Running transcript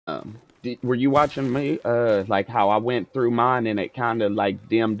Were you watching me? Like how I went through mine and it kind of like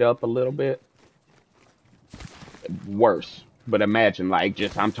dimmed up a little bit. Worse, but imagine like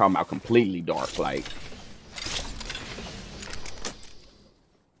just I'm talking about completely dark, like.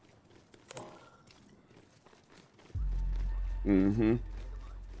 Mm-hmm.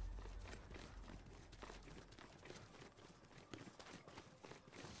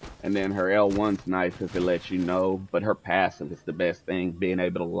 And then her L1's nice because it lets you know, but her passive is the best thing, being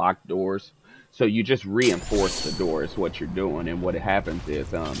able to lock doors. So you just reinforce the door is what you're doing, and what happens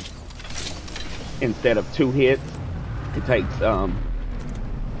is, instead of 2 hits, it takes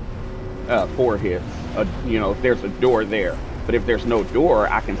 4 hits. You know, if there's a door there, but if there's no door,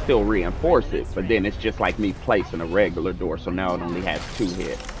 I can still reinforce it. But then it's just like me placing a regular door, so now it only has 2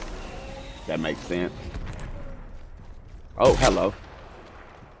 hits. That makes sense. Oh, hello.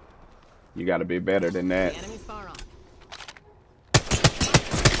 You got to be better than that.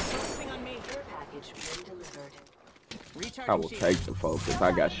 I will take the focus.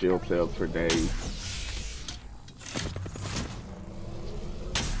 I got shield cells for days.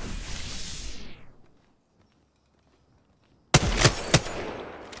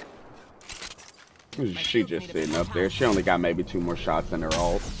 She just sitting up there. She only got maybe 2 more shots in her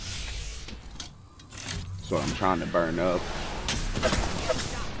ult. That's what I'm trying to burn up.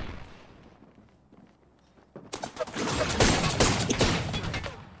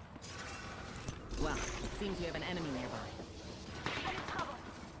 Well, it seems we have an enemy nearby.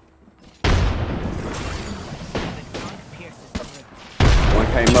 One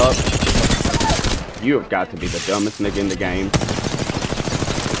came up. You have got to be the dumbest nigga in the game.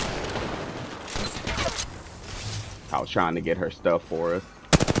 I was trying to get her stuff for us.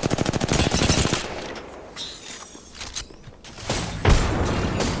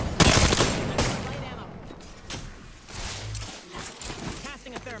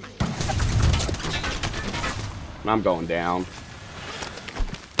 I'm going down.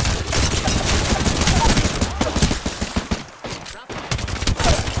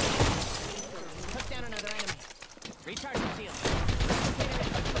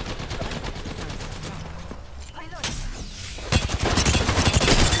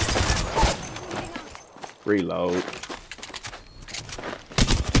 Reload.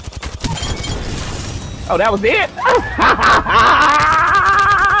 Oh, that was it?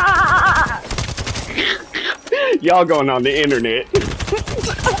 Y'all going on the internet.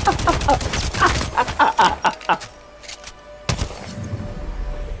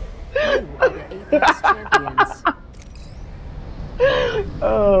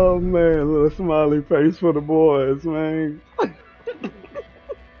 Oh man, little smiley face for the boys, man.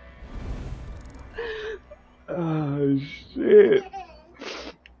 Oh shit.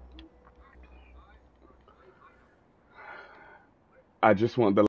 I just want the